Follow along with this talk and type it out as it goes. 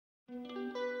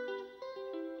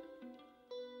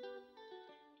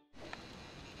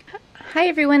Hi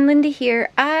everyone, Lindy here.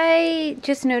 I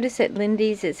just noticed that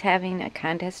Lindy's is having a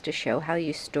contest to show how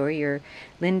you store your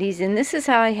Lindy's, and this is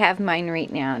how I have mine right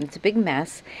now. And it's a big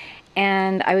mess,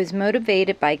 and I was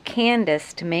motivated by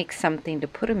Candace to make something to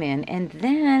put them in, and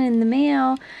then in the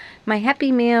mail, my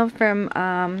happy mail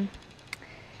from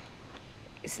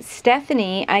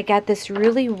Stephanie, I got this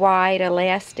really wide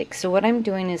elastic. So what I'm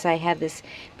doing is I have this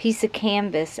piece of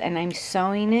canvas and I'm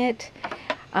sewing it.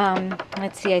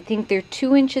 Let's see, I think they're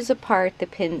 2 inches apart, the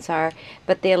pins are,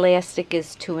 but the elastic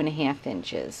is 2.5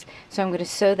 inches. So I'm going to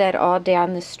sew that all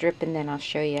down the strip, and then I'll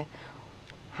show you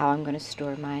how I'm going to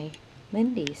store my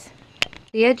Lindy's.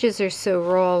 The edges are so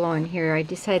raw on here, I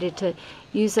decided to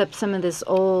use up some of this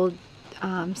old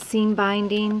seam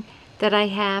binding that I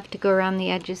have to go around the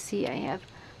edges. See, I have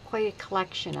quite a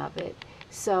collection of it.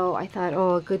 So I thought,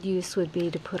 oh, a good use would be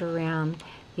to put around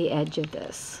the edge of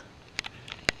this.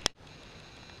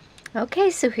 Okay,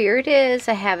 so here it is.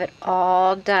 I have it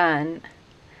all done.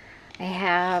 I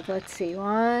have, let's see,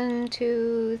 1,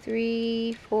 2,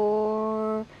 3,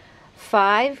 4,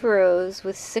 5 rows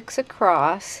with 6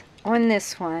 across on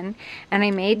this one, and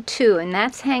I made 2, and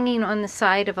that's hanging on the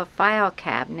side of a file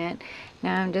cabinet.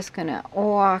 Now I'm just gonna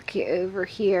walk you over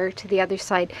here to the other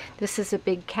side. This is a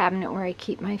big cabinet where I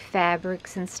keep my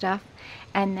fabrics and stuff,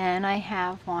 and then I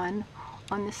have one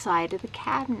on the side of the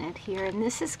cabinet here, and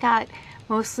this has got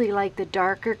mostly like the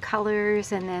darker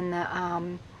colors, and then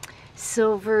the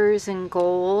silvers and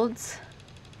golds,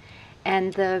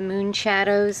 and the moon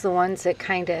shadows, the ones that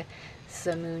kind of,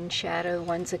 the moon shadow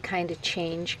ones that kind of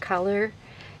change color.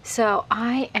 So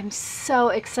I am so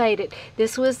excited.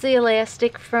 This was the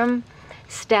elastic from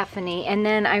Stephanie, and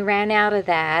then I ran out of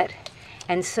that,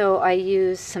 and so I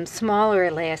used some smaller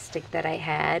elastic that I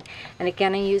had, and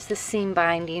again I used the seam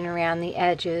binding around the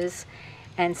edges,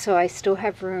 and so I still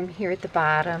have room here at the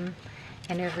bottom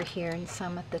and over here and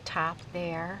some at the top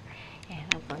there.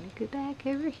 And I'm going to go back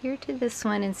over here to this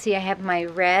one and see I have my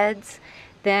reds,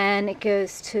 then it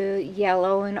goes to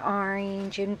yellow and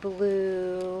orange and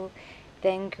blue,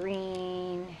 then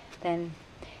green, then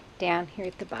down here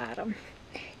at the bottom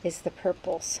is the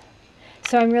purples.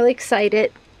 So I'm really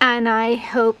excited, and I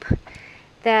hope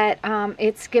that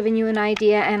it's given you an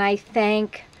idea, and I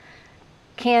thank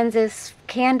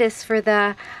Candace for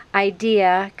the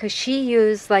idea, because she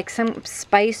used like some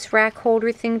spice rack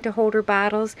holder thing to hold her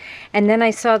bottles, and then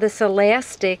I saw this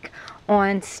elastic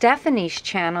on Stephanie's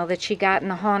channel that she got in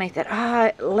the haul, and I thought,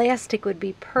 ah, elastic would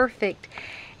be perfect,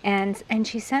 and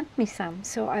she sent me some,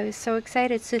 so I was so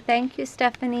excited. So thank you,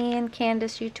 Stephanie and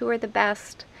Candace, you two are the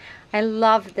best. I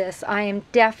love this. I am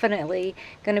definitely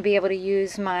going to be able to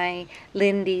use my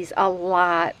Lindy's a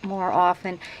lot more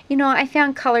often. You know, I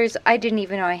found colors I didn't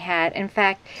even know I had. In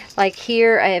fact, like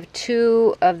here I have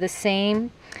 2 of the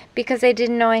same because I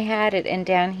didn't know I had it, and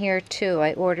down here too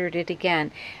I ordered it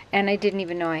again and I didn't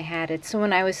even know I had it. So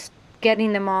when I was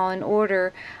getting them all in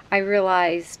order, I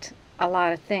realized a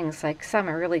lot of things, like some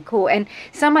are really cool, and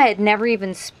some I had never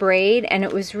even sprayed, and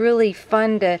it was really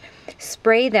fun to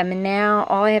spray them. And now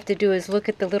all I have to do is look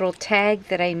at the little tag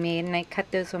that I made, and I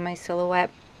cut those on my silhouette,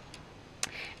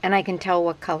 and I can tell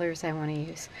what colors I want to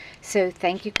use. So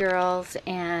thank you, girls,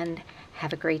 and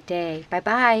have a great day. Bye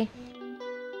bye.